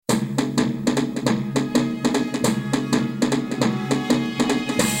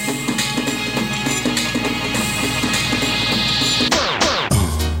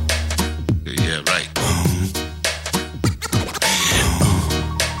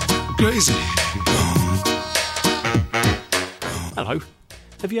crazy. Hello.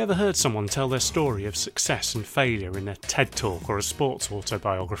 Have you ever heard someone tell their story of success and failure in a TED Talk or a sports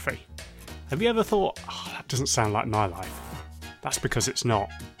autobiography? Have you ever thought, that doesn't sound like my life? That's because it's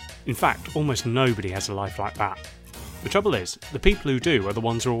not. In fact, almost nobody has a life like that. The trouble is, the people who do are the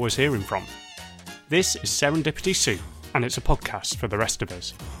ones we're always hearing from. This is Serendipity Soup, and it's a podcast for the rest of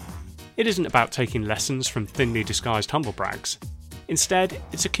us. It isn't about taking lessons from thinly disguised humblebrags. Instead,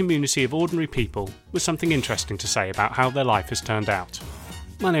 it's a community of ordinary people with something interesting to say about how their life has turned out.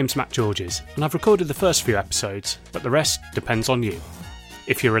 My name's Matt Georges, and I've recorded the first few episodes, but the rest depends on you.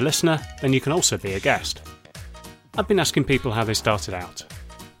 If you're a listener, then you can also be a guest. I've been asking people how they started out.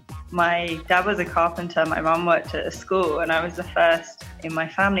 My dad was a carpenter, my mum worked at a school, and I was the first in my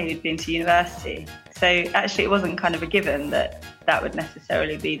family who'd been to university. So actually it wasn't kind of a given that that would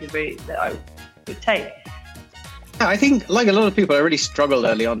necessarily be the route that I would take. I think, like a lot of people, I really struggled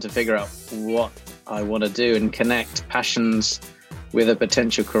early on to figure out what I want to do and connect passions with a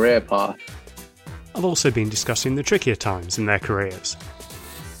potential career path. I've also been discussing the trickier times in their careers.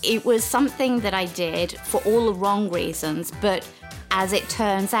 It was something that I did for all the wrong reasons, but as it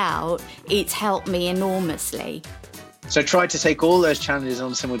turns out, it's helped me enormously. So I tried to take all those challenges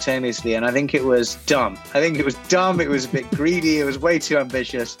on simultaneously, and I think it was dumb. It was a bit greedy, it was way too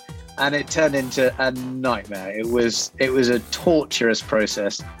ambitious, and it turned into a nightmare. It was a torturous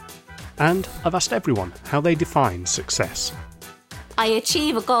process. And I've asked everyone how they define success. I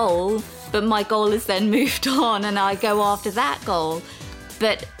achieve a goal, but my goal is then moved on and I go after that goal.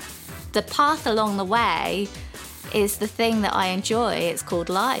 But the path along the way is the thing that I enjoy. It's called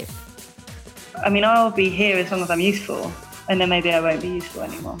life. I mean, I'll be here as long as I'm useful, and then maybe I won't be useful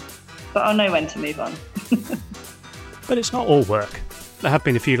anymore. But I'll know when to move on. But it's not all work. There have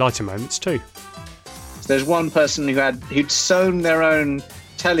been a few lighter moments too. So there's one person who'd sewn their own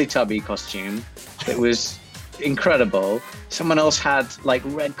Teletubby costume. It was incredible. Someone else had like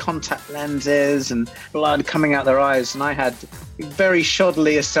red contact lenses and blood coming out their eyes, and I had a very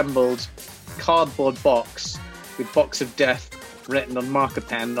shoddily assembled cardboard box with Box of Death written on marker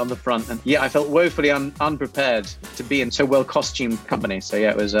pen on the front. And yeah, I felt woefully unprepared to be in so well costumed company. So yeah,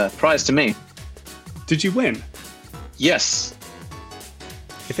 it was a prize to me. Did you win? Yes.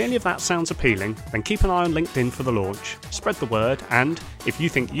 If any of that sounds appealing, then keep an eye on LinkedIn for the launch, spread the word, and if you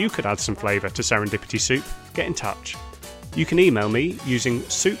think you could add some flavour to Serendipity Soup, get in touch. You can email me using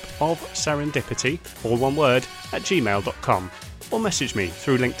soupofserendipity, all one word, @gmail.com, or message me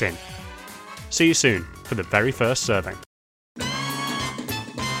through LinkedIn. See you soon for the very first serving.